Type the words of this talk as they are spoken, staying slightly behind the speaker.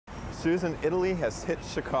Susan, Italy has hit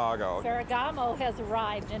Chicago. Ferragamo has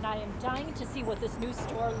arrived, and I am dying to see what this new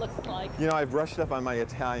store looks like. You know, I've brushed up on my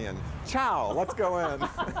Italian. Ciao, let's go in.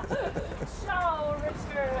 Ciao,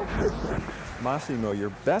 Richard. Massimo, you're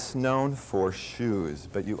best known for shoes,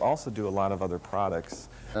 but you also do a lot of other products.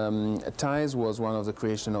 Ties was one of the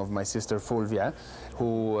creation of my sister Fulvia,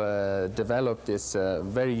 who developed this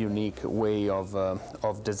very unique way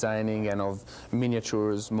of designing and of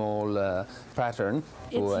miniature, small pattern.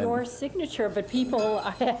 It's your signature, but people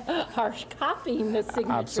are copying the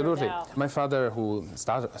signature. Absolutely. Now. My father, who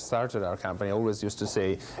started our company, always used to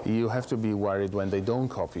say, you have to be worried when they don't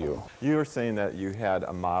copy you. You were saying that you had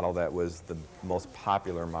a model that was the most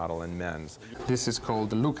popular model in men's. This is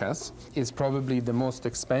called Lucas. It's probably the most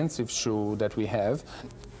expensive shoe that we have.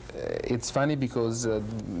 It's funny because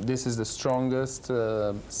this is the strongest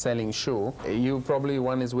selling shoe.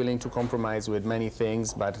 One is willing to compromise with many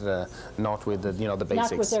things, but not with the, the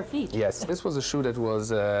basics. Not with their feet. Yes. This was a shoe that was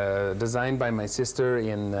designed by my sister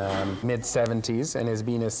in mid-70s and has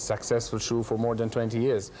been a successful shoe for more than 20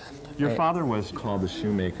 years. Your father was called the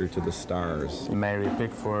shoemaker to the stars. Mary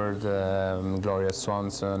Pickford, Gloria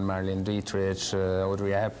Swanson, Marlene Dietrich,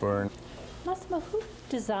 Audrey Hepburn. Massimo, who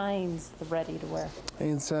designs the ready-to-wear?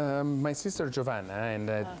 It's my sister Giovanna and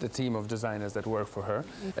the team of designers that work for her.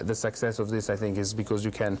 The success of this, I think, is because you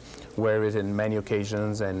can wear it in many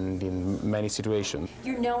occasions and in many situations.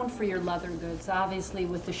 You're known for your leather goods, obviously,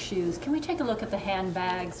 with the shoes. Can we take a look at the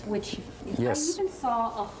handbags, which yes. I even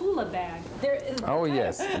saw a hula bag. Oh,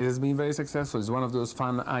 yes. It has been very successful. It's one of those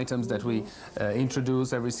fun items that we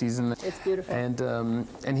introduce every season. It's beautiful.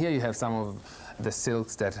 And here you have some of the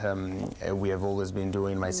silks that we have always been doing.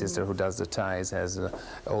 My sister, who does the ties, has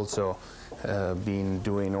also been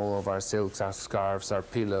doing all of our silks, our scarves, our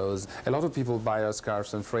pillows. A lot of people buy our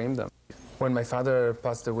scarves and frame them. When my father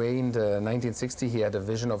passed away in the 1960s, he had a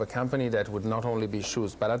vision of a company that would not only be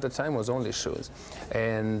shoes, but at the time was only shoes.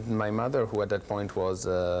 And my mother, who at that point was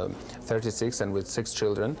 36 and with 6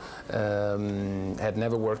 children, had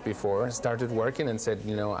never worked before, started working and said,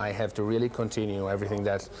 I have to really continue everything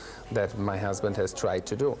that my husband has tried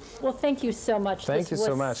to do. Well, thank you so much. Thank you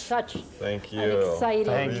so much. Such thank you. an exciting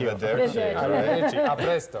Thank you. visit. Arrivederci. A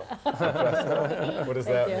presto. What does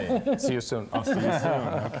that mean? See you soon. I'll see you soon.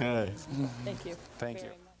 Okay. Thank you. Thank you.